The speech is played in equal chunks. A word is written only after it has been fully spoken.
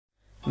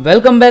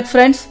Welcome back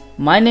friends,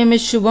 my name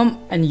is Shubham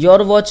and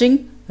you're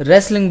watching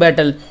Wrestling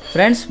Battle.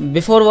 Friends,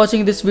 before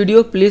watching this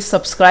video, please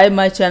subscribe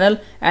my channel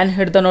and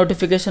hit the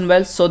notification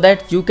bell so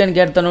that you can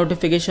get the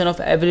notification of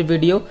every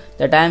video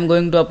that I am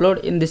going to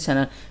upload in this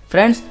channel.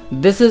 Friends,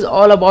 this is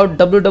all about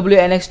WWE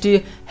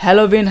NXT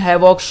Halloween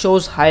Havoc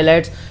show's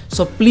highlights.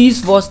 So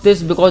please watch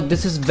this because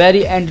this is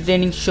very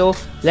entertaining show.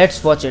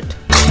 Let's watch it.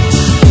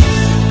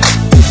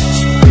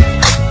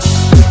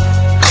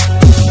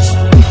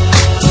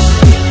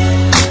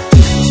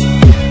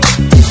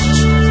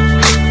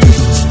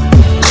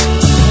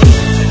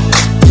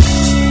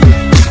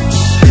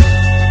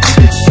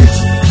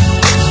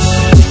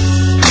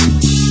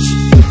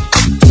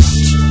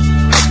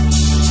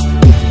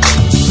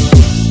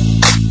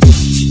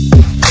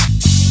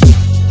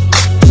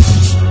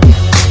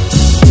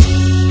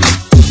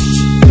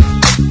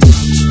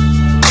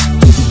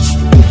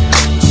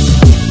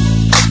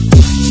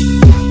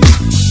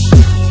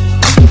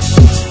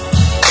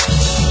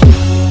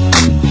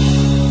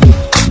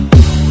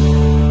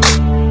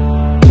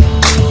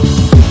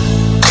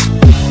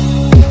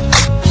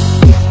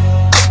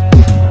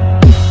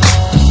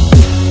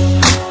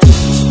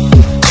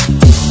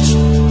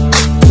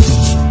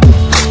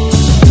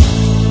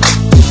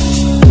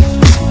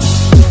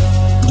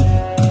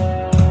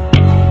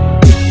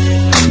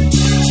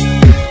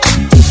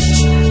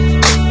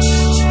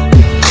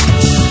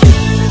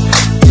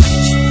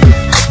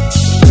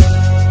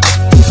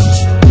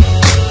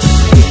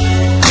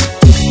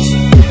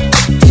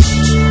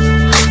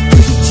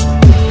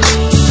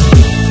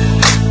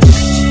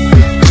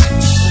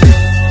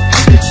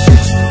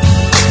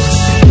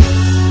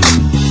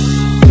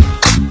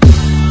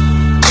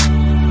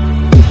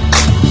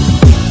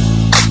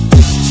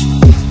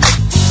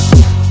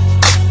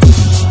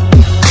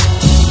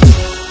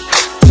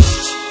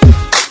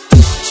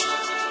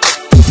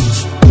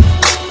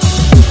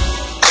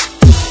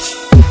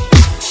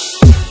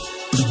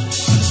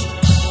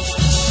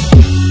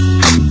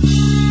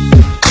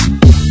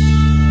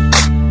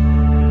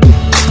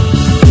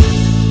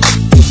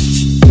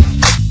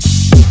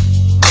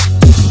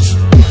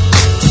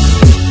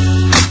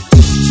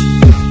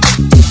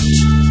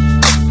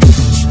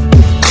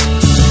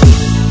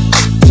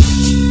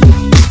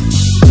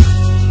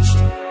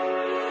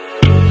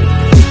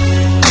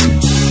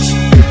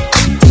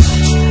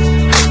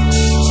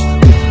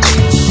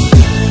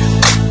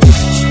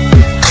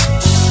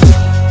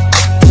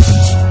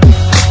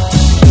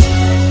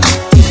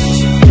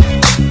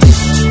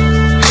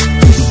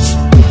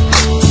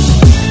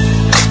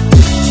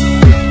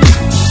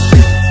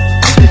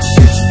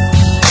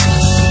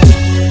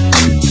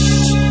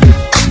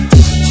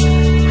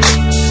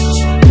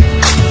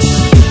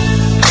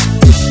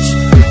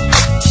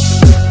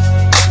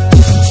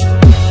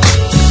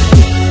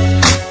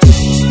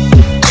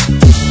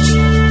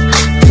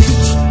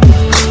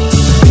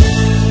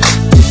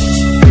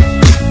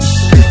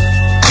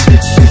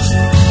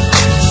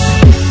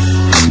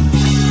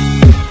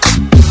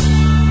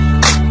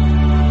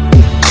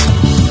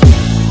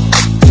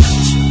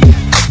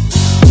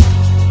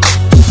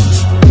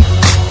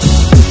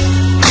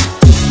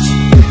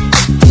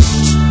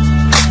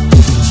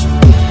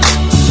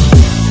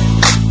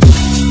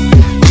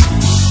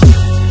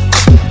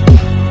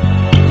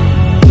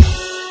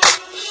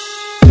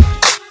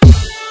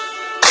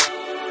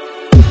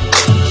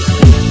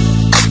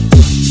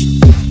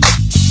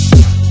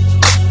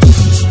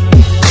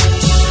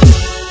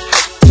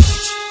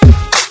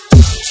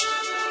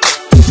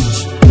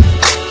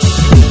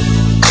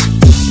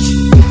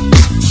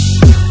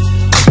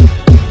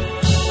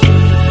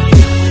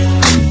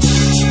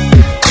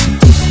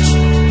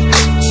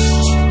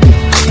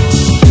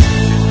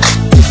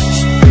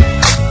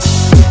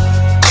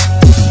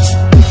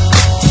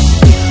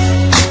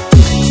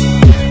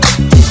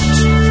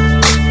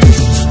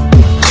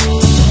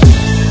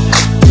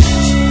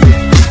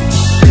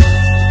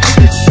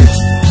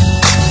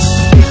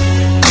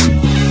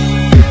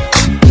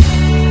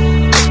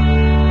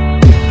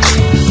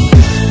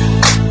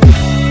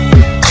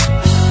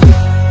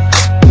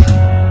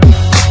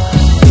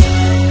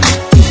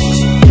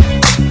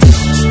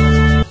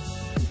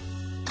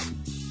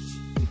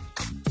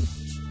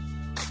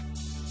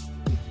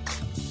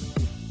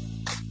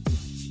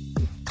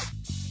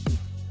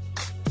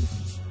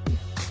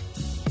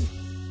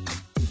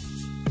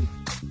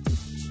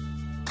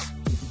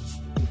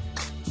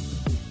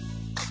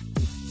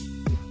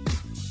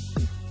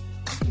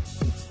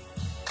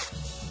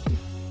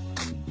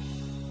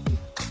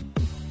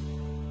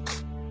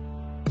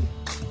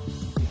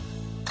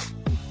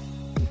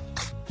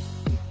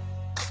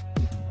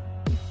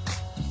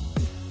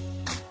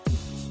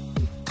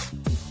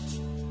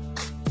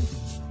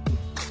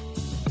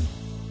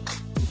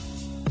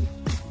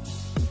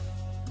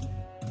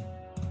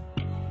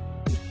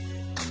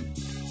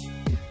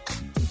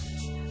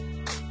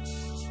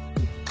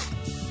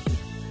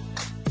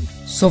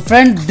 So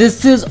friends,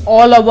 this is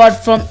all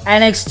about from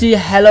NXT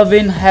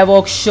Halloween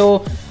Havoc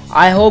show.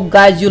 I hope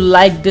guys you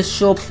like this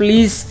show.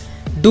 Please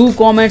do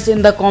comments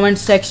in the comment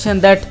section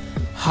that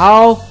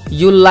how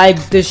you like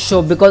this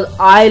show, because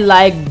I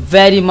like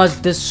very much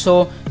this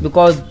show,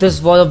 because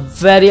this was a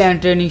very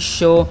entertaining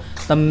show.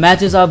 The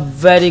matches are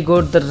very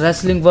good, the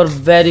wrestling were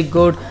very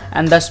good,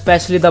 and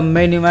especially the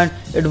main event,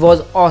 it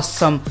was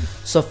awesome.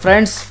 So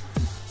friends,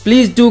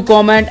 please do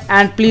comment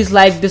and please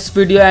like this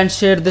video and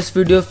share this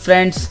video,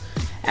 friends,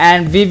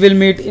 and we will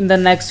meet in the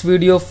next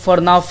video. For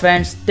now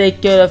friends,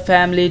 take care of your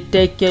family,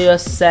 take care of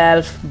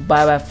yourself.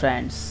 Bye bye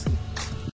friends.